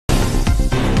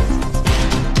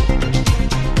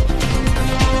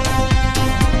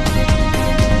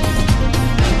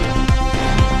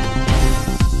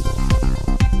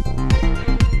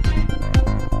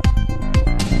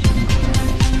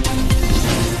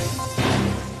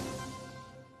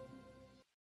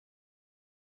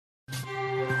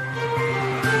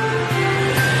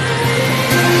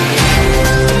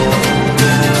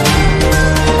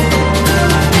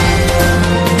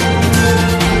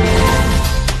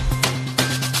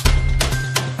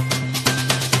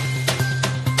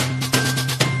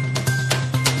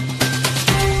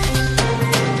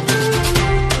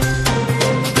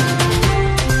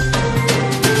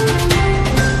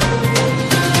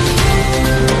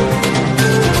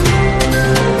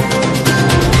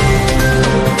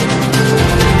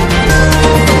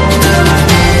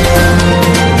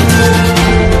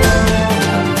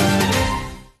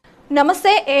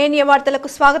క్షణీయ వార్తలకు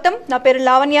స్వాగతం. నా పేరు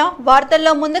లావణ్య.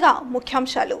 వార్తల్లో ముందుగా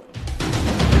ముఖ్యాంశాలు.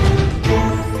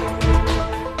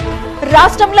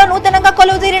 రాష్ట్రంలో నూతనంగా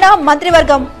కొలువుదీరిన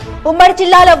మంత్రివర్గం. ఉమ్మడి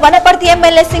జిల్లాలో వనపర్తి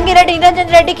ఎమ్మెల్యే సింగిరెడ్డి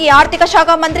నిరంజన్ రెడ్డికి ఆర్థిక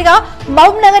శాఖ మంత్రిగా,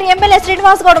 మహబూబ్నగర్ ఎమ్మెల్యే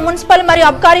శ్రీనివాస్ గౌడ్ మున్సిపల్ మరియు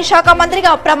అబ్కారీ శాఖ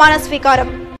మంత్రిగా ప్రమాణ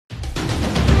స్వీకారం.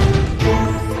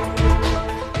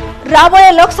 రాబోయే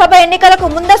లోక్సభ ఎన్నికలకు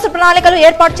ముందస్తు ప్రణాళికలు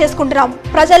ఏర్పాటు చేసుకుంటున్నాం.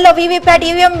 ప్రజల్లో వీవీప్యాట్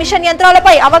ఈవీఎం మిషన్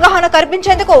యంత్రాలపై అవగాహన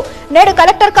కల్పించేందుకు నేడు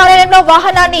కలెక్టర్ కార్యాలయంలో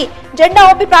వాహనాన్ని జెండా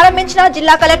ఊపి ప్రారంభించిన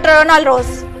జిల్లా కలెక్టర్ రొనాల్డ్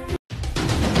రోజ్.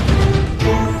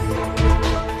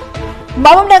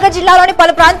 మహబూబ్నగర్ జిల్లాలోని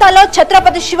పలు ప్రాంతాల్లో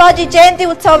ఛత్రపతి శివాజీ జయంతి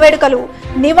ఉత్సవ వేడుకలు.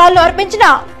 నివాళులు అర్పించిన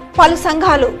పలు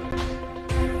సంఘాలు.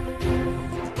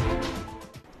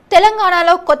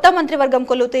 తెలంగాణలో కొత్త మంత్రివర్గం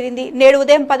కొలువు తీరింది. నేడు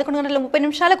ఉదయం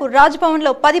 11:30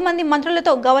 రాజ్భవన్లో 10 మంది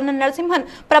మంత్రులతో గవర్నర్ నరసింహన్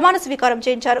ప్రమాణ స్వీకారం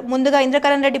చేయించారు. ముందుగా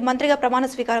ఇంద్రకరణ్ రెడ్డి మంత్రిగా ప్రమాణ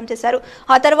స్వీకారం చేశారు.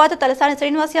 ఆ తర్వాత తలసాని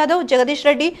శ్రీనివాస్ యాదవ్, జగదీష్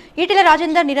రెడ్డి, ఈటెల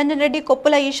రాజేందర్, నిరంజన్ రెడ్డి,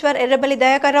 కొప్పుల ఈశ్వర్, ఎర్రబెల్లి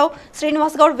దయాకర్ రావు,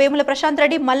 శ్రీనివాస్ గౌడ్, వేముల ప్రశాంత్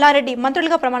రెడ్డి, మల్లారెడ్డి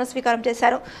మంత్రులుగా ప్రమాణ స్వీకారం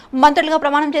చేశారు. మంత్రులుగా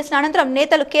ప్రమాణం చేసిన అనంతరం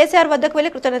నేతలు కేసీఆర్ వద్దకు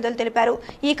వెళ్లి కృతజ్ఞతలు తెలిపారు.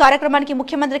 ఈ కార్యక్రమానికి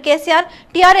ముఖ్యమంత్రి KCR,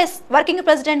 TRS working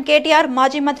president KTR,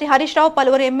 మాజీ మంత్రి హరీష్ రావు,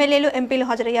 పలువురు ఎమ్మెల్యేలు,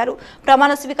 ఎంపీలు హాజరయ్యారు.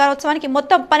 ప్రమాణ స్వీకారోత్సవానికి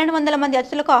మొత్తం 1200 మంది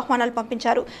అతిథులకు ఆహ్వానాలు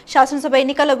పంపించారు. శాసనసభ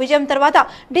ఎన్నికల్లో విజయం తర్వాత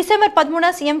డిసెంబర్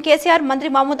 13న సీఎం కేసీఆర్ మంత్రి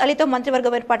మహమూద్ అలీతో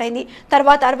మంత్రివర్గం ఏర్పాటైంది.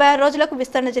 తర్వాత 66 రోజులకు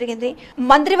విస్తరణ జరిగింది.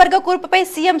 మంత్రివర్గ కూర్పుపై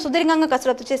సీఎం సుదీర్ఘంగా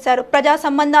కసరత్తు చేశారు. ప్రజా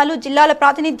సంబంధాలు, జిల్లాల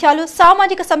ప్రాతినిధ్యాలు,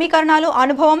 సామాజిక సమీకరణాలు,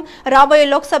 అనుభవం, రాబోయే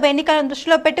లోక్సభ ఎన్నికలను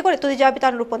దృష్టిలో పెట్టుకుని తుది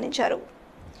జాబితాను రూపొందించారు.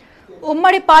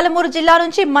 ఉమ్మడి పాలమూరు జిల్లా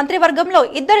నుంచి మంత్రివర్గంలో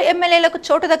 2 ఎమ్మెల్యేలకు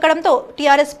చోటు దక్కడంతో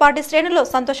టీఆర్ఎస్ పార్టీ శ్రేణుల్లో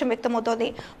సంతోషం వ్యక్తమవుతోంది.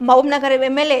 మహబూబ్నగర్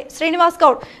ఎమ్మెల్యే శ్రీనివాస్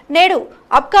గౌడ్ నేడు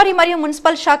అబ్కారీ మరియు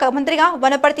మున్సిపల్ శాఖ మంత్రిగా,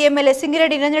 వనపర్తి ఎమ్మెల్యే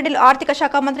సింగిరెడ్డి నిరంజన్ రెడ్డి ఆర్థిక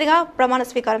శాఖ మంత్రిగా ప్రమాణ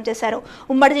స్వీకారం చేశారు.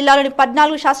 ఉమ్మడి జిల్లాలోని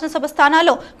 14 శాసనసభ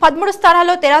స్థానాల్లో 13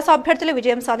 స్థానాల్లో తెరాస అభ్యర్థులు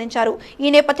విజయం సాధించారు.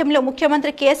 ఈ నేపథ్యంలో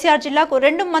ముఖ్యమంత్రి కేసీఆర్ జిల్లాకు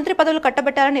 2 మంత్రి పదవులు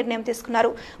కట్టబెట్టాలని నిర్ణయం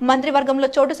తీసుకున్నారు. మంత్రివర్గంలో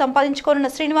చోటు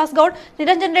సంపాదించుకోనున్న శ్రీనివాస్ గౌడ్,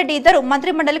 నిరంజన్ రెడ్డి ఇద్దరు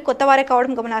మంత్రి మండలికి కొత్తవారే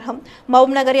కావడం గమనార్హం.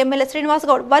 మహబూబ్నగర్ ఎమ్మెల్యే శ్రీనివాస్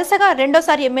గౌడ్ వరుసగా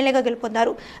రెండోసారి ఎమ్మెల్యేగా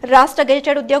గెలుపొందారు. రాష్ట్ర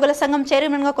గెజిటెడ్ ఉద్యోగుల సంఘం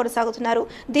చైర్మన్ గా కొనసాగుతున్నారు.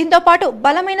 దీంతో పాటు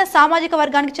బలమైన సామాజిక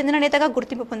వర్గానికి చెందిన నేతగా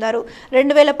గుర్తింపు పొందారు.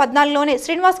 2014లోనే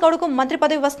శ్రీనివాస్ గౌడ్ కు మంత్రి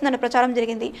పదవి వస్తుందన్న ప్రచారం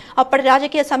జరిగింది. అప్పటి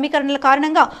రాజకీయ సమీకరణల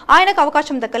కారణంగా ఆయనకు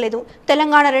అవకాశం దక్కలేదు.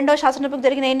 తెలంగాణ 2వ శాసనసభకు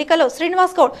జరిగిన ఎన్నికల్లో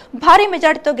శ్రీనివాస్ గౌడ్ భారీ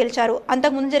మెజార్టీతో గెలిచారు.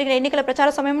 అంతకుముందు జరిగిన ఎన్నికల ప్రచార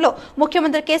సమయంలో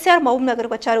ముఖ్యమంత్రి కేసీఆర్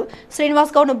మహబూబ్నగర్కు వచ్చారు.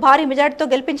 శ్రీనివాస్ గౌడ్ ను భారీ మెజార్టీతో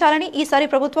గెలిపించాలని, ఈసారి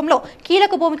ప్రభుత్వంలో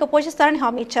కీలక భూమిక పోషిస్తారని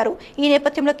హామీ ఇచ్చారు. ఈ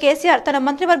నేపథ్యంలో కేసీఆర్ తన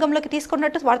మంత్రివర్గంలోకి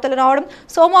తీసుకున్నట్టు వార్తలు రావడం,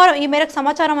 సోమవారం ఈ మేరకు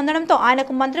సమాచారం అందడంతో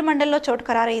ఆయనకు మంత్రి మండలిలో చోటు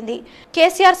ఖరారైంది.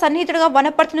 కేసీఆర్ సన్నిహితుడుగా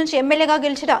వనపర్తి నుంచి ఎమ్మెల్యేగా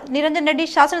గెలిచిన నిరంజన్ రెడ్డి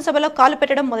శాసనసభలో కాలు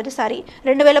పెట్టడం మొదటిసారి.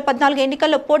 2014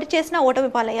 ఎన్నికల్లో పోటీ చేసినా ఓటమి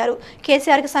పాలయ్యారు.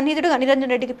 కేసీఆర్ కి సన్నిహితుడుగా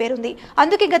నిరంజన్ రెడ్డికి పేరుంది.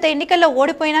 అందుకే గత ఎన్నికల్లో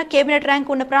ఓడిపోయిన కేబినెట్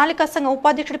ర్యాంకు ఉన్న ప్రణాళికా సంఘం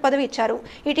ఉపాధ్యక్షుడి పదవి ఇచ్చారు.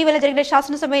 ఇటీవల జరిగిన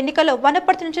శాసనసభ ఎన్నికల్లో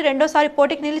వనపర్తి నుంచి రెండోసారి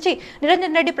పోటీకి నిలిచి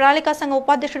నిరంజన్ రెడ్డి ప్రణాళికా సంఘం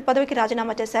ఉపాధ్యక్షుడి పదవికి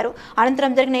రాజీనామా చేశారు.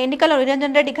 అనంతరం జరిగిన ఎన్నికల్లో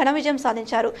నిరంజన్ రెడ్డి ఘన విజయం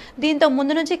సాధించారు. దీంతో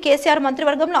ముందు నుంచి కేసీఆర్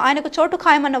మంత్రివర్గంలో ఆయనకు చోటు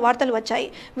ఖాయమన్న వార్తలు వచ్చాయి.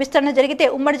 విస్తరణ జరిగితే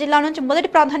ఉమ్మడి జిల్లా నుంచి మొదటి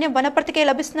ప్రాధాన్యం వనపర్తికే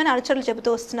లభిస్తుందని అనుచరులు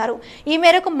చెబుతూ వస్తున్నారు. ఈ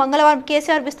మేరకు మంగళవారం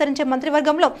కేసీఆర్ విస్తరించే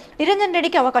మంత్రివర్గంలో నిరంజన్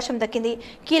రెడ్డికి అవకాశం దక్కింది.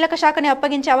 కీలక శాఖని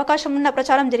అప్పగించే అవకాశం ఉన్న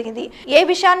ప్రచారం జరిగింది. ఏ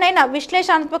విషయాన్నైనా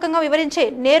విశ్లేషణాత్మకంగా వివరించే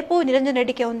నేర్పు నిరంజన్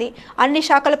రెడ్డికే ఉంది. అన్ని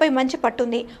శాఖలపై మంచి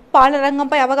పట్టుంది. పాలన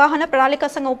రంగంపై అవగాహన, ప్రణాళికా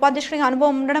సంఘం ఉపాధ్యక్షుడిగా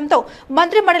అనుభవం ఉండడంతో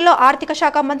మంత్రి మండలిలో ఆర్థిక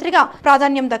శాఖ మంత్రిగా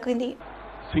ప్రాధాన్యం దక్కింది.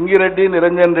 సింగిరెడ్డి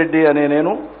నిరంజన్ రెడ్డి అనే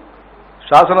నేను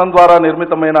శాసనం ద్వారా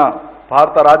నిర్మితమైన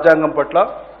భారత రాజ్యాంగం పట్ల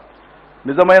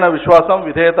నిజమైన విశ్వాసం,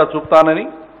 విధేయత చూపుతానని,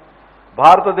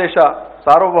 భారతదేశ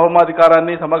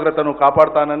సార్వభౌమాధికారాన్ని, సమగ్రతను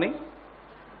కాపాడుతానని,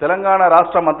 తెలంగాణ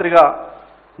రాష్ట్ర మంత్రిగా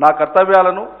నా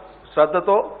కర్తవ్యాలను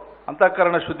శ్రద్ధతో,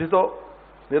 అంతఃకరణ శుద్ధితో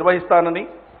నిర్వహిస్తానని,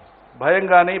 భయం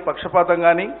కానీ, పక్షపాతం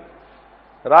కానీ,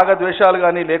 రాగద్వేషాలు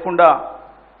కానీ లేకుండా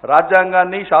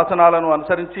రాజ్యాంగాన్ని, శాసనాలను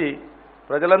అనుసరించి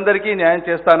ప్రజలందరికీ న్యాయం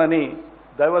చేస్తానని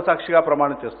దైవసాక్షిగా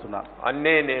ప్రమాణం చేస్తున్నాను.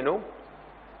 నేను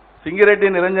సింగిరెడ్డి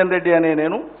నిరంజన్ రెడ్డి అనే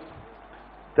నేను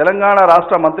తెలంగాణ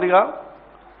రాష్ట్ర మంత్రిగా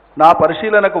నా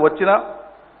పరిశీలనకు వచ్చిన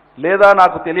లేదా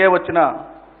నాకు తెలియవచ్చిన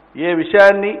ఏ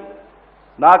విషయాన్ని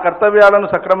నా కర్తవ్యాలను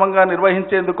సక్రమంగా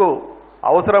నిర్వహించేందుకు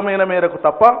అవసరమైన మేరకు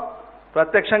తప్ప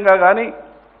ప్రత్యక్షంగా కానీ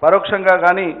పరోక్షంగా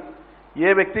కానీ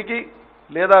ఏ వ్యక్తికి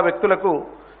లేదా వ్యక్తులకు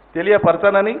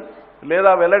తెలియపరచనని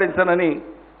లేదా వెల్లడించనని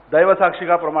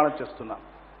దైవసాక్షిగా ప్రమాణం చేస్తున్నాను.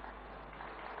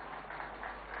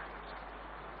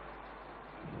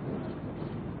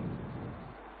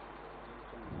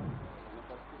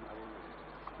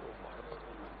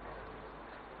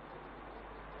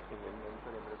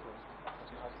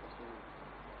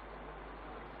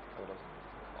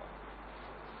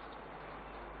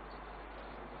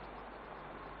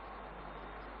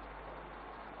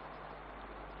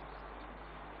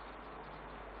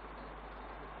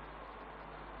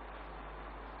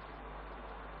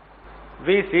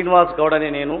 వి శ్రీనివాస్ గౌడ్ అనే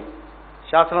నేను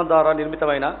శాసనం ద్వారా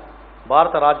నిర్మితమైన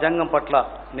భారత రాజ్యాంగం పట్ల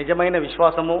నిజమైన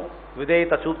విశ్వాసము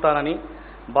విధేయత చూపుతానని,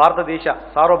 భారతదేశ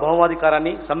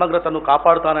సార్వభౌమాధికారాన్ని సమగ్రతను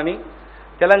కాపాడుతానని,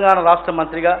 తెలంగాణ రాష్ట్ర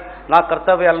మంత్రిగా నా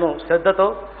కర్తవ్యాలను శ్రద్ధతో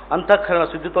అంతఃకరణ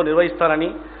శుద్ధితో నిర్వహిస్తానని,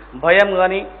 భయం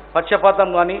కానీ పక్షపాతం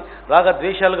కానీ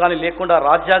రాగద్వేషాలు కానీ లేకుండా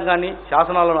రాజ్యాంగాన్ని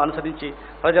శాసనాలను అనుసరించి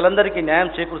ప్రజలందరికీ న్యాయం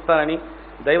చేకూరుస్తానని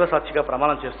దైవ సాక్షిగా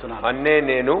ప్రమాణం చేస్తున్నాను. అన్నే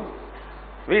నేను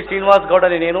వి శ్రీనివాస్ గౌడ్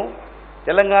అని నేను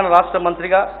తెలంగాణ రాష్ట్ర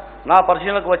మంత్రిగా నా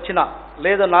పరిశీలనకు వచ్చిన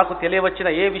లేదా నాకు తెలియవచ్చిన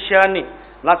ఏ విషయాన్ని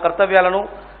నా కర్తవ్యాలను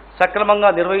సక్రమంగా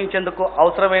నిర్వహించేందుకు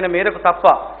అవసరమైన మేరకు తప్ప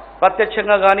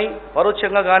ప్రత్యక్షంగా కానీ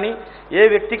పరోక్షంగా కానీ ఏ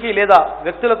వ్యక్తికి లేదా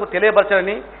వ్యక్తులకు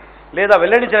తెలియపరచని లేదా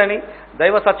వెల్లడించని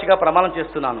దైవ సాక్షిగా ప్రమాణం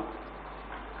చేస్తున్నాను.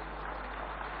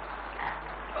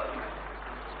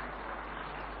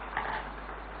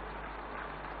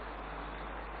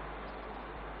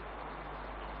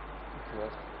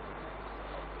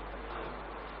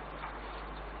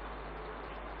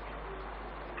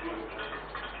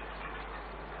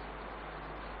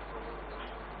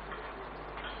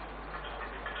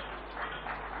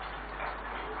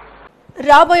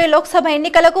 రాబోయే లోక్సభ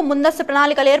ఎన్నికలకు ముందస్తు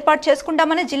ప్రణాళికలు ఏర్పాటు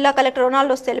చేసుకుంటామని జిల్లా కలెక్టర్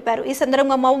రొనాల్డోస్ తెలిపారు. ఈ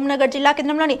సందర్భంగా మహబూబ్నగర్ జిల్లా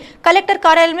కేంద్రంలోని కలెక్టర్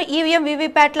కార్యాలయంలో ఈవీఎం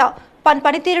వీవీప్యాట్ల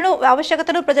పనితీరును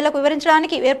ఆవశ్యకతను ప్రజలకు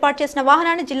వివరించడానికి ఏర్పాటు చేసిన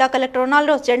వాహనాన్ని జిల్లా కలెక్టర్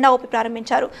రొనాల్డోస్ జెండా ఊపి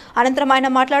ప్రారంభించారు. అనంతరం ఆయన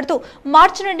మాట్లాడుతూ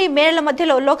మార్చి నుండి మే నెల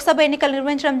మధ్యలో లోక్సభ ఎన్నికలు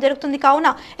నిర్వహించడం జరుగుతుంది కావున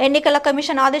ఎన్నికల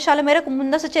కమిషన్ ఆదేశాల మేరకు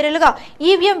ముందస్తు చర్యలుగా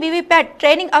ఈవీఎం వీవీప్యాట్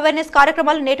ట్రైనింగ్ అవేర్నెస్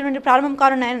కార్యక్రమాలు నేటి నుండి ప్రారంభం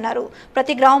కానున్నాయన్నారు.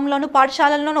 ప్రతి గ్రామంలోనూ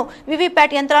పాఠశాలల్లోనూ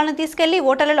వీవీప్యాట్ యంత్రాలను తీసుకెళ్లి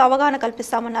ఓటర్లలో అవగాహన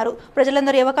కల్పిస్తామన్నారు.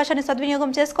 ప్రజలందరూ ఈ అవకాశాన్ని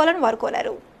సద్వినియోగం చేసుకోవాలని వారు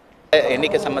కోరారు.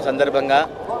 ఎన్నిక సందర్భంగా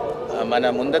మన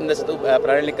ముందస్తు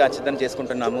ప్రణాళిక సిద్ధం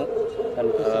చేసుకుంటున్నాము.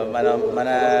 మన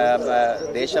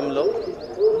దేశంలో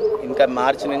ఇంకా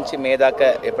మార్చి నుంచి మే దాకా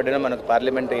ఎప్పుడైనా మనకు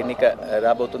పార్లమెంట్ ఎన్నిక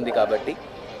రాబోతుంది కాబట్టి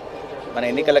మన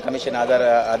ఎన్నికల కమిషన్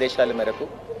ఆదేశాల మేరకు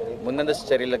ముందస్తు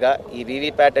చర్యలుగా ఈ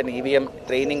VVPAT and EVM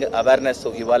training awareness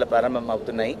ఇవాళ ప్రారంభం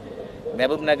అవుతున్నాయి.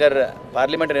 మహబూబ్ నగర్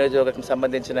పార్లమెంట్ నియోజకవర్గం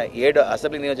సంబంధించిన 7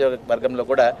 అసెంబ్లీ నియోజకవర్గంలో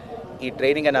కూడా ఈ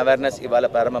ట్రైనింగ్ అండ్ అవేర్నెస్ ఇవాళ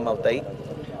ప్రారంభం అవుతాయి.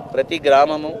 ప్రతి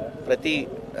గ్రామము, ప్రతి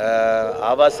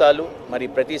ఆవాసాలు, మరి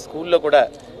ప్రతి స్కూల్లో కూడా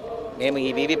మేము ఈ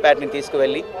వీవీప్యాట్ని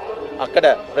తీసుకువెళ్ళి అక్కడ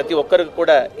ప్రతి ఒక్కరికి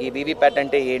కూడా ఈ వీవీప్యాట్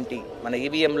అంటే ఏంటి, మన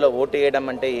ఈవీఎంలో ఓటు వేయడం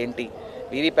అంటే ఏంటి,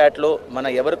 వీవీప్యాట్లో మనం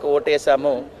ఎవరికి ఓటు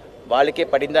వేసామో వాళ్ళకే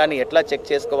పడిందాన్ని ఎట్లా చెక్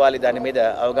చేసుకోవాలి, దాని మీద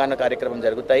అవగాహన కార్యక్రమం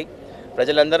జరుగుతాయి.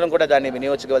 ప్రజలందరం కూడా దాన్ని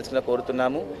వినియోగించవలసిన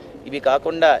కోరుతున్నాము. ఇవి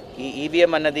కాకుండా ఈ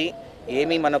ఈవీఎం అన్నది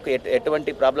ఏమీ మనకు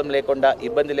ఎటువంటి ప్రాబ్లం లేకుండా,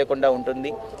 ఇబ్బంది లేకుండా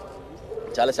ఉంటుంది.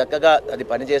 చాలా చక్కగా అది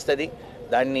పనిచేస్తుంది.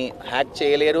 దాన్ని హ్యాక్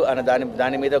చేయలేరు అన్న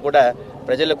దాని మీద కూడా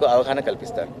ప్రజలకు అవగాహన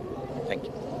కల్పిస్తారు. Thank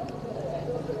you.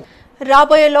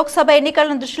 రాబోయే లోక్సభ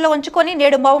ఎన్నికలను దృష్టిలో ఉంచుకొని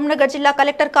నేడు మహబూబ్నగర్ జిల్లా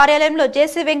కలెక్టర్ కార్యాలయంలో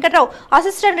జేసీ వెంకట్రావు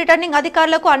అసిస్టెంట్ రిటర్నింగ్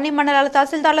అధికారులకు అన్ని మండలాల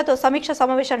తహసీల్దార్లతో సమీక్ష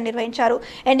సమావేశాన్ని నిర్వహించారు.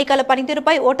 ఎన్నికల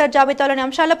పనితీరుపై, ఓటర్ జాబితాలోని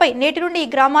అంశాలపై నేటి నుండి ఈ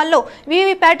గ్రామాల్లో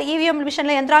వీవీప్యాట్, ఈవీఎం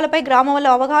మిషన్ల యంత్రాలపై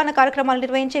గ్రామంలో అవగాహన కార్యక్రమాలు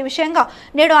నిర్వహించే విషయంగా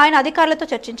నేడు ఆయన అధికారులతో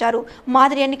చర్చించారు.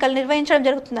 మాదిరి ఎన్నికలు నిర్వహించడం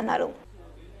జరుగుతుందన్నారు.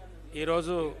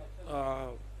 ఈరోజు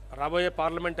రాబోయే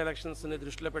పార్లమెంట్ ఎలక్షన్స్ని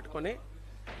దృష్టిలో పెట్టుకొని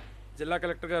జిల్లా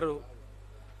కలెక్టర్ గారు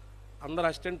అందరు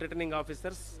అసిస్టెంట్ రిటర్నింగ్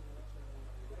ఆఫీసర్స్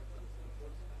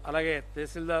అలాగే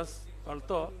తహసీల్దార్స్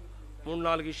వాళ్ళతో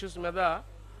 3-4 ఇష్యూస్ మీద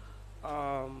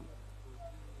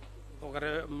ఒక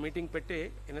మీటింగ్ పెట్టి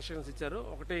ఇన్స్ట్రక్షన్స్ ఇచ్చారు.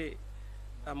 ఒకటి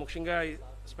ముఖ్యంగా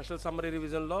స్పెషల్ సమ్మరీ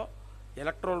రివిజన్లో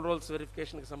ఎలక్ట్రల్ రోల్స్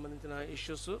వెరిఫికేషన్కి సంబంధించిన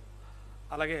ఇష్యూస్,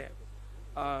 అలాగే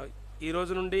ఈ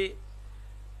రోజు నుండి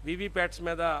వీవీప్యాట్స్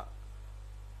మీద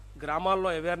గ్రామాల్లో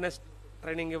అవేర్నెస్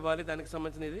ట్రైనింగ్ ఇవ్వాలి. దానికి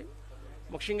సంబంధించినది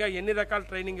ముఖ్యంగా ఎన్ని రకాల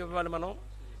ట్రైనింగ్ ఇవ్వాలి, మనం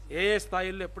ఏ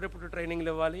స్థాయిల్లో ఎప్పుడెప్పుడు ట్రైనింగ్లు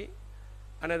ఇవ్వాలి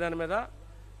అనే దాని మీద.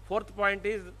 4th పాయింట్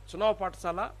ఈజ్ చునావ్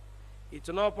పాఠశాల. ఈ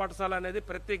చునావ్ పాఠశాల అనేది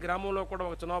ప్రతి గ్రామంలో కూడా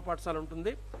ఒక చునావ్ పాఠశాల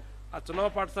ఉంటుంది. ఆ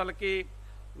చునావ్ పాఠశాలకి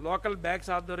లోకల్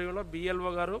బ్యాగ్స్ ఆధ్వర్యంలో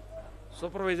బిఎల్ఓ గారు,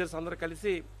 సూపర్వైజర్స్ అందరూ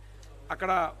కలిసి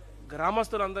అక్కడ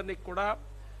గ్రామస్తులందరినీ కూడా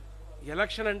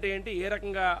ఎలక్షన్ అంటే ఏంటి, ఏ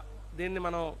రకంగా దీన్ని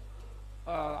మనం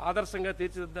ఆదర్శంగా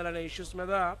తీర్చిదిద్దాలనే ఇష్యూస్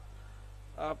మీద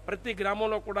ప్రతి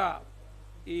గ్రామంలో కూడా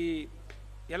ఈ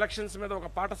ఎలక్షన్స్ మీద ఒక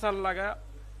పాఠశాలలాగా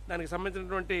దానికి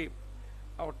సంబంధించినటువంటి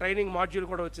ట్రైనింగ్ మాడ్యూల్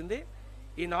కూడా వచ్చింది.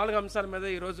 ఈ 4 అంశాల మీద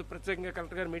ఈరోజు ప్రత్యేకంగా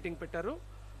కలెక్టర్ గారు మీటింగ్ పెట్టారు.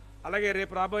 అలాగే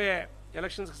రేపు రాబోయే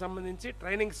ఎలక్షన్స్కి సంబంధించి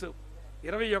ట్రైనింగ్స్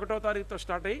 21వ తారీఖుతో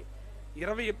స్టార్ట్ అయ్యి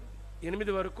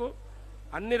 28 వరకు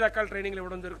అన్ని రకాల ట్రైనింగ్లు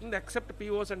ఇవ్వడం జరుగుతుంది. ఎక్సెప్ట్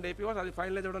పీఓస్ అండ్ ఏపీఓస్, అది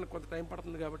ఫైనలైజ్ అవ్వడానికి కొంత టైం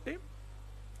పడుతుంది కాబట్టి.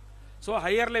 సో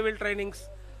హయ్యర్ లెవెల్ ట్రైనింగ్స్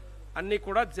అన్నీ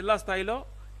కూడా జిల్లా స్థాయిలో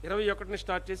 21ని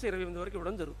స్టార్ట్ చేసి 28 వరకు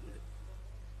ఇవ్వడం జరుగుతుంది.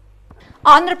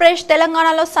 ఆంధ్రప్రదేశ్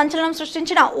తెలంగాణలో సంచలనం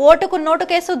సృష్టించిన ఓటుకు నోటు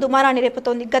కేసు దుమారాన్ని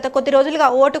రేపుతోంది. గత కొద్ది రోజులుగా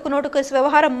ఓటుకు నోటు కేసు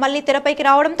వ్యవహారం మళ్లీ తెరపైకి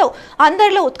రావడంతో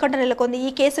అందరిలో ఉత్కంఠ నెలకొంది. ఈ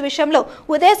కేసు విషయంలో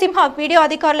ఉదయసింహ వీడియో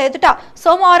అధికారుల ఎదుట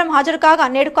సోమవారం హాజరు కాగా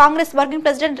నేడు కాంగ్రెస్ వర్కింగ్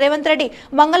ప్రెసిడెంట్ రేవంత్ రెడ్డి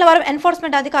మంగళవారం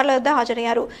ఎన్ఫోర్స్మెంట్ అధికారుల వద్ద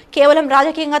హాజరయ్యారు. కేవలం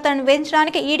రాజకీయంగా తనను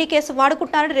వేధించడానికి ఈడీ కేసు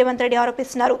వాడుకుంటున్నారని రేవంత్ రెడ్డి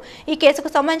ఆరోపిస్తున్నారు. ఈ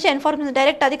కేసుకు సంబంధించి ఎన్ఫోర్స్మెంట్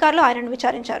డైరెక్ట్ అధికారులు ఆయనను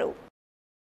విచారించారు.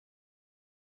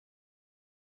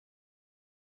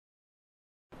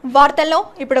 వార్తల్లో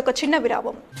ఇప్పుడు ఒక చిన్న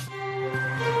విరామం.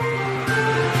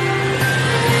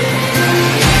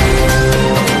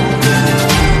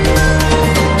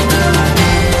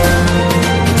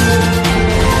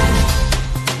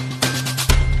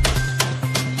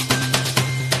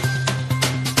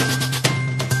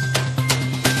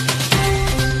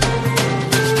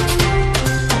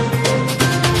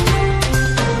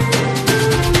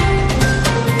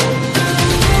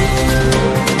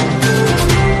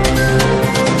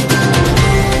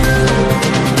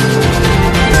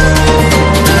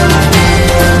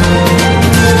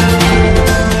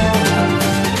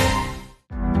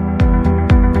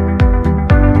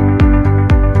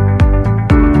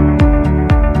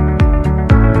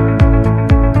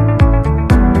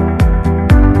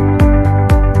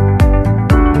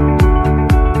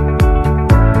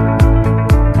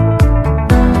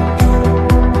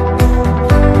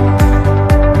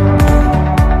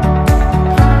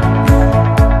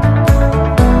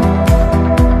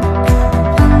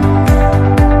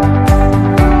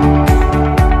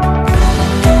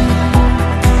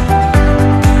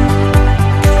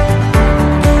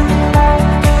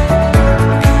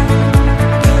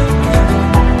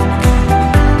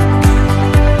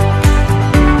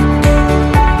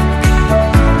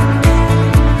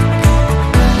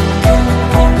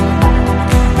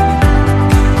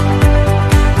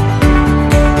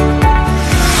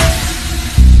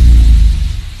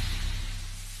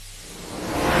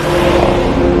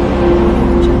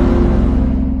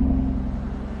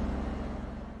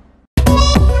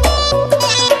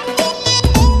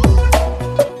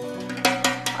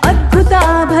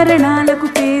 ఆభరణాలకు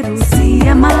పేరు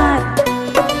సిఎంఆర్,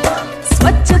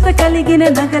 స్వచ్ఛత కలిగిన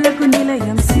నగలకు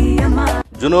నిలయం సిఎంఆర్।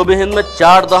 जुनूबी हिंद में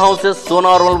 4 दहाकों से सोना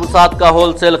और मलबूसात का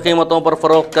होलसेल कीमतों पर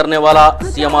फरोख्त करने वाला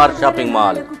सीएमआर शॉपिंग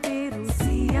मॉल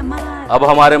अब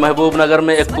हमारे महबूब नगर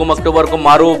में 21 अक्टूबर को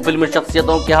मारूफ फिल्मी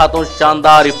शख्सियतों के हाथों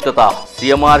शानदार इफ्तिताह।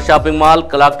 CMR shopping mall,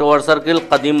 clock tower circle,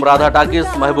 कदीम राधा टाकीज,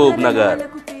 महबूब नगर।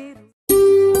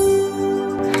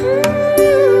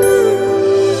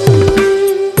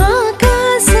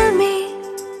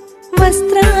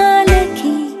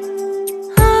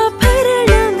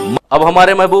 अब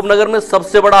हमारे महबूब नगर में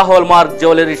सबसे बड़ा हॉलमार्क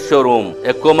ज्वेलरी शोरूम,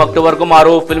 21 अक्टूबर को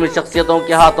मारूफ फिल्मी शख्सियतों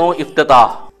के हाथों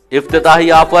इफ्तिताही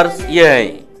ऑफर्स ये हैं।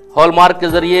 हॉलमार्क के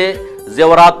जरिए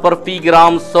जेवरात पर फी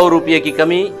ग्राम 100 रुपये की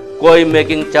कमी, कोई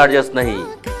मेकिंग चार्जेस नहीं।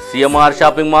 CMR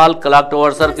shopping mall, clock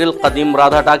tower circle, कदीम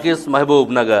राधा टाकीज, महबूब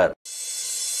नगर।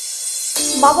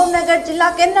 మహబూబ్ నగర్ జిల్లా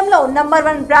కేంద్రంలో number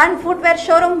 1 brand footwear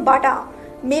showroom Bata.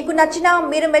 మీకు నచ్చిన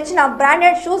మీరు మెచ్చిన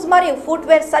బ్రాండెడ్ షూస్ మరియు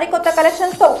ఫుట్వేర్ సరికొత్త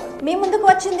కలెక్షన్స్ తో మీ ముందుకు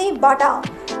వచ్చింది Bata.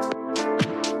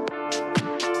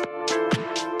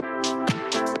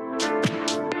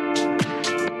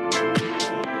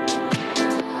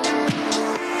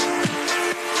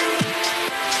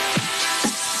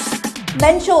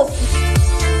 Men shoes,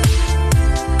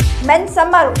 men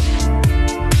summer,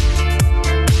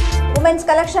 women's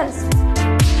collections,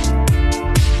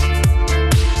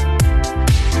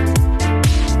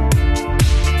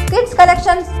 kids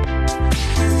collections,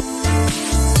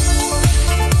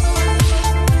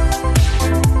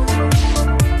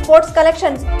 sports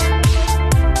collections,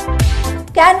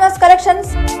 canvas collections,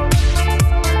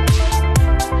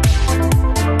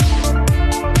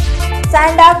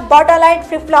 sandbag, bottle-light,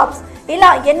 flip-flops ఇలా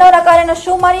ఎన్నో రకాలైన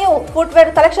షూ మరియు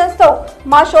ఫుట్వేర్ కలెక్షన్స్ తో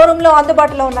మా షోరూమ్ లో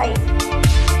అందుబాటులో ఉన్నాయి.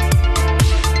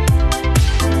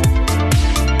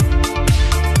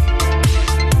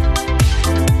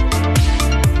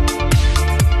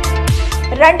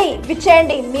 రండి,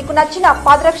 విచ్చేయండి, మీకు నచ్చిన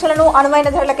పాదరక్షలను అనువైన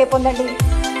ధరలకే పొందండి.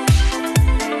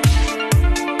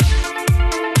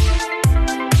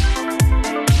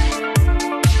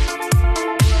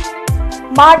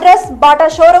 మా address Bata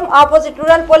showroom opposite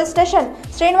rural police station,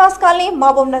 Srinivas colony,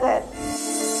 Mahabub Nagar.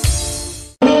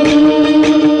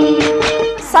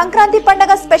 Sankranti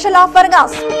పండుగ స్పెషల్ ఆఫర్ గా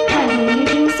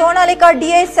Sonalika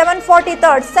DI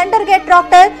 743 centre gate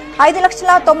tractor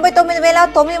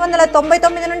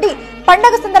 5,99,999 నుండి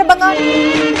పండుగ సందర్భంగా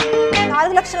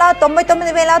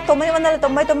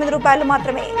 4,99,999 రూపాయలు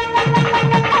మాత్రమే.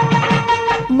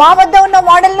 మా వద్ద ఉన్న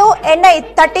మోడళ్లు NI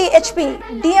 30 HP,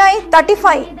 DI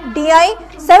 35, DI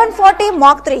 740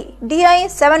 Mark 3, DI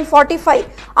 745,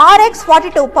 RX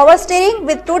 42 power steering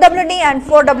with 2WD and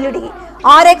 4WD,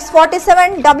 RX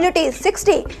 47 WT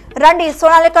 60. రండి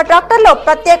సోనాలిక ట్రాక్టర్లో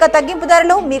ప్రత్యేక తగ్గింపు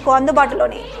ధరలు మీకు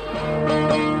అందుబాటులోనే.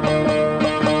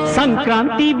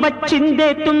 సంక్రాంతి వచ్చిందే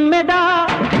తుమ్మెదా,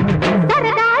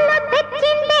 సరదాలు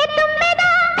తెచ్చిందే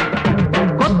తుమ్మెదా,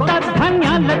 కొత్త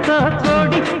ధాన్యాలతో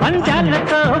కోడి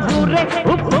పంజాలతో ఊరే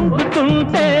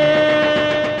ఉప్పొంగుతుంటే.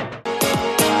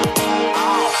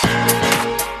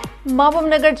 మహబూబ్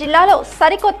నగర్ జిల్లాలో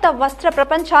సరికొత్త వస్త్ర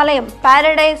ప్రపంచాలయం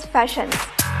పారడైజ్ ఫ్యాషన్.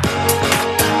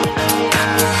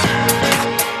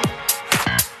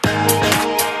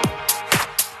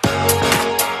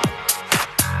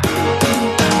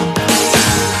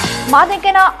 మా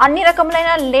దగ్గర అన్ని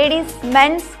రకములైన ladies,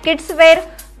 men's, kids wear,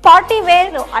 party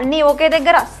wear అన్ని ఒకే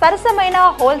దగ్గర సరసమైన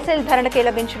హోల్సేల్ ధరలకే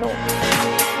లభించును.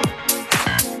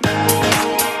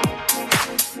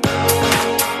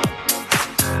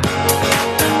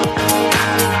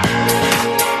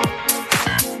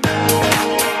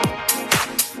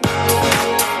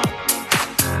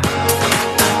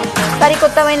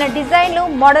 సరికొత్తమైన డిజైన్లు,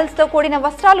 మోడల్స్ తో కూడిన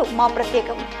వస్త్రాలు మా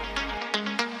ప్రత్యేకం.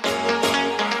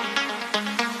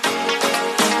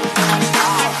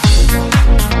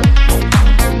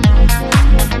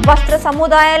 వస్త్ర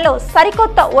సముదాయాల్లో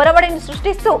సరికొత్త ఒరవడిని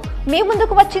సృష్టిస్తూ మీ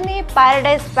ముందుకు వచ్చింది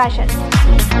పారడైజ్ ఫ్యాషన్.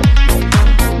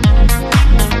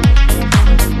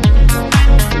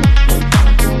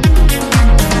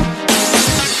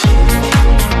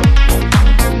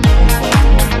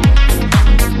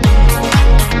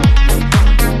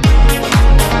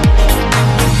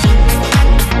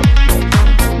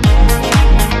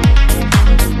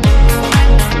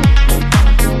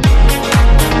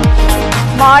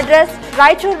 మా address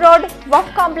Raichur road, Waqf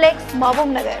complex,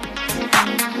 Mahabub Nagar.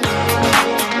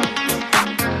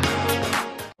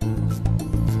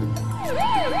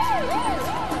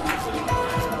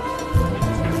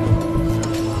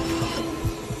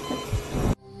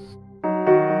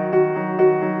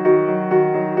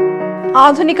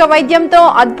 ఆధునిక వైద్యంతో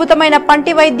అద్భుతమైన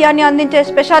పంటి వైద్యాన్ని అందించే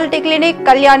స్పెషాలిటీ క్లినిక్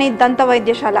కళ్యాణి దంత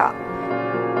వైద్యశాల.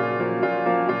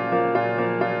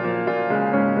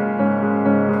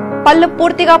 పళ్ళు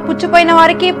పూర్తిగా పుచ్చిపోయిన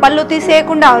వారికి పళ్ళు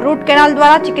తీసేయకుండా రూట్ కెనాల్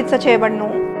ద్వారా చికిత్స చేయబడును.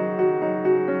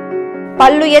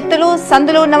 పళ్ళు ఎత్తులు,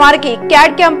 సందులు ఉన్న వారికి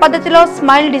క్యాడ్ క్యామ్ పద్ధతిలో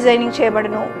స్మైల్ డిజైనింగ్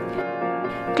చేయబడును.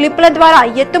 క్లిప్ల ద్వారా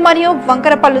ఎత్తు మరియు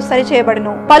వంకర పళ్ళు సరి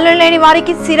చేయబడును. పళ్ళు లేని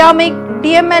వారికి సిరామిక్,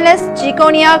 డిఎంఎల్ఎస్,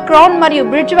 జికోనియా, క్రౌన్ మరియు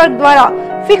బ్రిడ్జ్ వర్క్ ద్వారా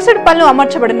ఫిక్స్డ్ పళ్ళు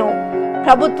అమర్చబడును.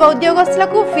 ప్రభుత్వ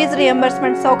ఉద్యోగస్తులకు ఫీజు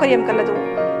రియంబర్స్మెంట్ సౌకర్యం కలదు.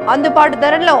 అందుబాటు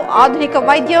ధరల్లో ఆధునిక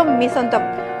వైద్యం మీ సొంతం.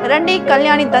 రండి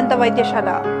కళ్యాణి దంత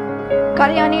వైద్యశాల.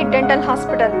 Kalyani dental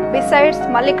hospital besides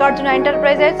Mallikarjuna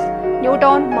enterprises, new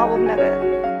town, Mahabub Nagar.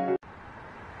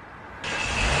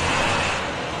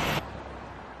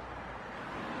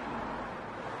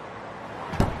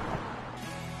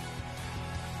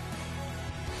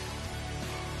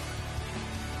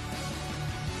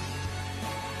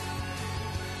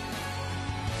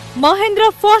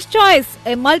 Mahindra First Choice,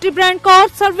 a multi-brand car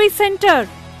service center.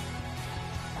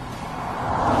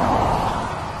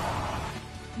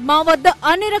 మా వద్ద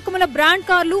అన్ని రకముల బ్రాండ్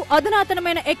కార్లు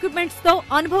అధునాతనమైన ఎక్విప్మెంట్స్ తో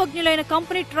అనుభవజ్ఞులైన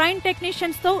కంపెనీ ట్రైన్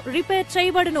టెక్నీషియన్స్ తో రిపేర్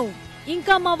చేయబడును.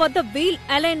 ఇంకా మా వద్ద wheel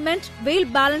alignment, wheel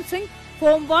balancing,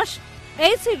 foam wash,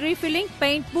 AC refilling,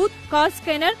 paint booth, car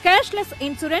scanner, cashless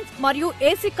insurance మరియు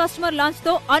ఏసీ కస్టమర్ లాంచ్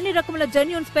తో అన్ని రకముల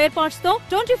జెన్యూన్ స్పేర్ పార్ట్స్ తో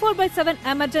 24/7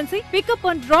 ఎమర్జెన్సీ పికప్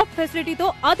అండ్ డ్రాప్ ఫెసిలిటీతో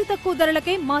అతి తక్కువ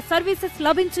ధరలకే మా సర్వీసెస్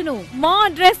లభించును. మా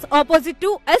address opposite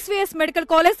to SVS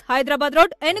medical college, Hyderabad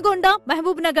road, Enugonda,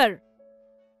 Mahabub Nagar.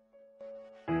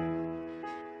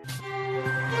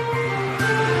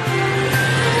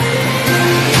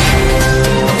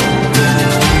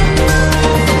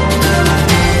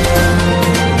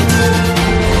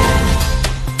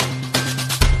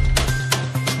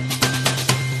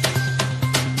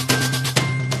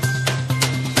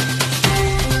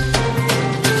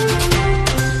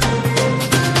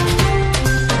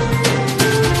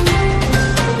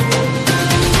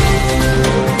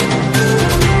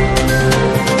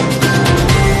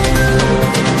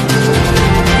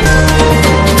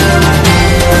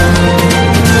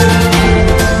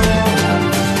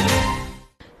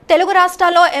 Telugu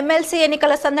రాష్ట్రాల్లో ఎమ్మెల్సీ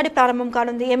ఎన్నికల సందడి ప్రారంభం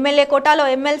కానుంది. ఎమ్మెల్యే కోటాలో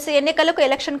ఎమ్మెల్సీ ఎన్నికలకు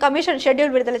ఎలక్షన్ కమిషన్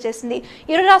షెడ్యూల్ విడుదల చేసింది.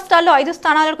 ఇరు రాష్ట్రాల్లో 5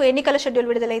 స్థానాలకు ఎన్నికల షెడ్యూల్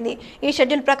విడుదలైంది. ఈ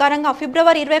షెడ్యూల్ ప్రకారంగా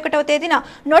ఫిబ్రవరి 21వ తేదీన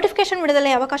నోటిఫికేషన్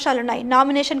విడుదలయ్యే అవకాశాలున్నాయి.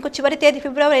 నామినేషన్కు చివరి తేదీ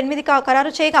ఫిబ్రవరి 8గా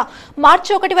ఖరారు చేయగా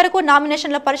మార్చి 1 వరకు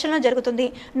నామినేషన్ల పరిశీలన జరుగుతుంది.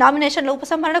 నామినేషన్ల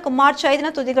ఉపసంహరణకు మార్చి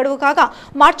 5న తుది గడువు కాగా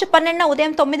మార్చి 12న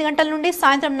ఉదయం 9 గంటల నుండి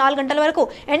సాయంత్రం 4 గంటల వరకు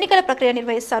ఎన్నికల ప్రక్రియ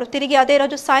నిర్వహిస్తారు. తిరిగి అదే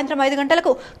రోజు సాయంత్రం 5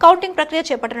 గంటలకు కౌంటింగ్ ప్రక్రియ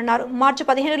చేపట్టనున్నారు. మార్చి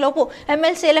 15 లోపు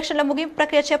ఎమ్మెల్సీ ఎలక్షన్ల ముగింపు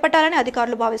ప్రక్రియ చేపట్టాలని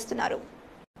అధికారులు భావిస్తున్నారు.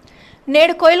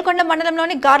 నేడు కోయిల్కొండ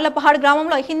మండలంలోని గార్లపహాడ్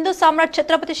గ్రామంలో హిందూ సామ్రాట్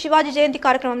ఛత్రపతి శివాజీ జయంతి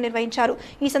కార్యక్రమం నిర్వహించారు.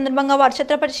 ఈ సందర్భంగా వారు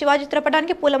ఛత్రపతి శివాజీ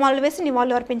చిత్రపటానికి పూలమాలలు వేసి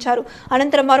నివాళులు అర్పించారు.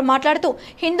 అనంతరం వారు మాట్లాడుతూ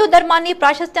హిందూ ధర్మాన్ని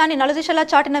ప్రాశస్త్యాన్ని నలుదిశలా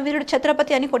చాటిన వీరుడు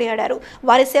ఛత్రపతి అని కొనియాడారు.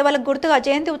 వారి సేవలకు గుర్తుగా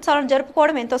జయంతి ఉత్సవాలను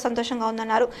జరుపుకోవడం ఎంతో సంతోషంగా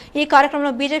ఉందన్నారు. ఈ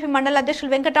కార్యక్రమంలో బీజేపీ మండల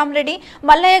అధ్యక్షులు వెంకటరామరెడ్డి,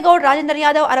 మల్లయ్య గౌడ్, రాజేందర్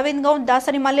యాదవ్, అరవింద్ గౌడ్,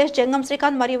 దాసరి మల్లేష్, జంగం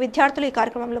శ్రీకాంత్ మరియు విద్యార్థులు ఈ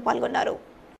కార్యక్రమంలో పాల్గొన్నారు.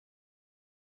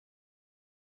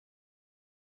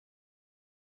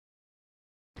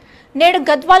 నేడు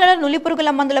గద్వాలలో నులిపురుగుల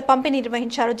మందుల పంపిణీ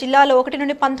నిర్వహించారు. జిల్లాలో 1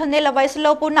 నుండి 19 ఏళ్ల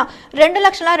వయసులోపు ఉన్న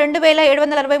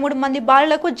 2,02,723 మంది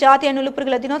బాలులకు జాతీయ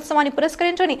నులిపురుగుల దినోత్సవాన్ని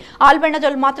పురస్కరించుకుని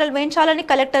ఆల్బెండజోల్ మాత్రలు వేయించాలని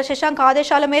కలెక్టర్ శశాంక్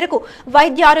ఆదేశాల మేరకు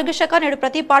వైద్య ఆరోగ్య శాఖ నేడు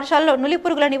ప్రతి పాఠశాలలో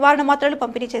నులిపురుగుల నివారణ మాత్రలు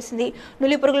పంపిణీ చేసింది.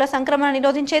 నులిపురుగుల సంక్రమణ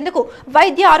నిరోధించేందుకు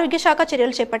వైద్య ఆరోగ్య శాఖ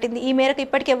చర్యలు చేపట్టింది. ఈ మేరకు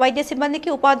ఇప్పటికే వైద్య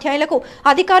సిబ్బందికి, ఉపాధ్యాయులకు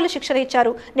అధికారులు శిక్షణ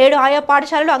ఇచ్చారు. నేడు ఆయా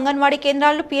పాఠశాలలు, అంగన్వాడీ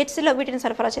కేంద్రాలు, పిహెచ్సిలో వీటిని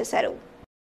సరఫరా చేశారు.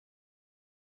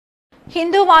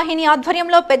 హిందూ వాహిని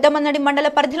ఆధ్వర్యంలో పెద్దమన్నడి మండల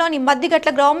పరిధిలోని మద్దిగట్ల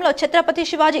గ్రామంలో ఛత్రపతి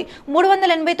శివాజీ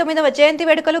 389వ జయంతి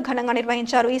వేడుకలు ఘనంగా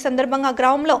నిర్వహించారు. ఈ సందర్భంగా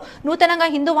గ్రామంలో నూతనంగా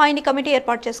హిందూ వాహిని కమిటీ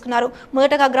ఏర్పాటు చేసుకున్నారు.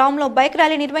 మొదటగా గ్రామంలో బైక్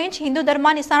ర్యాలీ నిర్వహించి హిందూ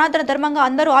ధర్మాన్ని సనాతన ధర్మంగా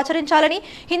అందరూ ఆచరించాలని,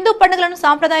 హిందూ పండుగలను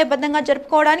సాంప్రదాయబద్ధంగా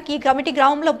జరుపుకోవడానికి ఈ కమిటీ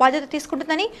గ్రామంలో బాధ్యత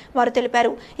తీసుకుంటుందని వారు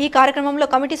తెలిపారు. ఈ కార్యక్రమంలో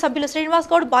కమిటీ సభ్యులు శ్రీనివాస్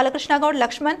గౌడ్, బాలకృష్ణ గౌడ్,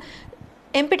 లక్ష్మణ్,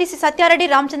 ఎంపీటీసీ సత్యారెడ్డి,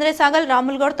 రామచంద్ర సాగల్,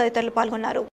 రాముల్ గౌడ్ తదితరులు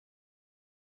పాల్గొన్నారు.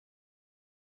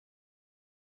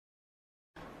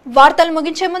 వార్తలు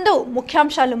ముగించే ముందు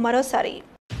ముఖ్యాంశాలు మరోసారి.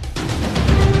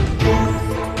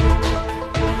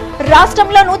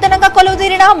 రాష్ట్రంలో నూతనంగా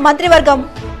కొలువుదీరిన మంత్రివర్గం.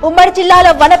 ఉమ్మడి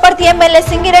జిల్లాలో వనపర్తి ఎమ్మెల్యే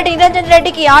సింగిరెడ్డి నిరంజన్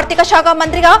రెడ్డికి ఆర్థిక శాఖ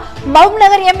మంత్రిగా, మహబూబ్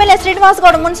నగర్ ఎమ్మెల్యే శ్రీనివాస్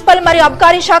గౌడ్ మున్సిపల్ మరియు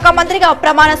అబ్కారీ శాఖ మంత్రిగా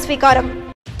ప్రమాణ స్వీకారం.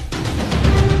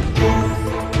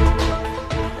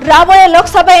 రాబోయే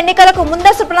లోక్సభ ఎన్నికలకు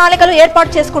ముందస్తు ప్రణాళికలు ఏర్పాటు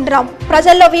చేసుకుంటున్నాం.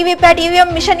 ప్రజల్లో వీవీప్యాట్, ఈవీఎం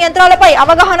మిషన్ యంత్రాలపై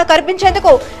అవగాహన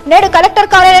కల్పించేందుకు నేడు కలెక్టర్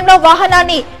కార్యాలయంలో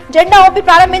వాహనాన్ని జెండా ఊపి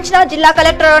ప్రారంభించిన జిల్లా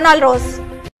collector Ronald rose.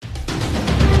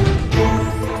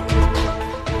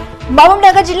 Mahabub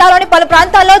Nagar జిల్లాలోని పలు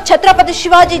ప్రాంతాల్లో ఛత్రపతి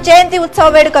శివాజీ జయంతి ఉత్సవ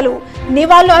వేడుకలు,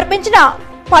 నివాళులు అర్పించిన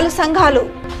పలు సంఘాలు.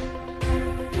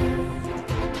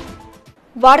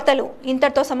 వార్తలు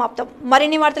ఇంతటితో సమాప్తం.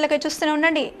 మరిన్ని వార్తలకై చూస్తూనే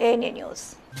ఉండండి ANA న్యూస్.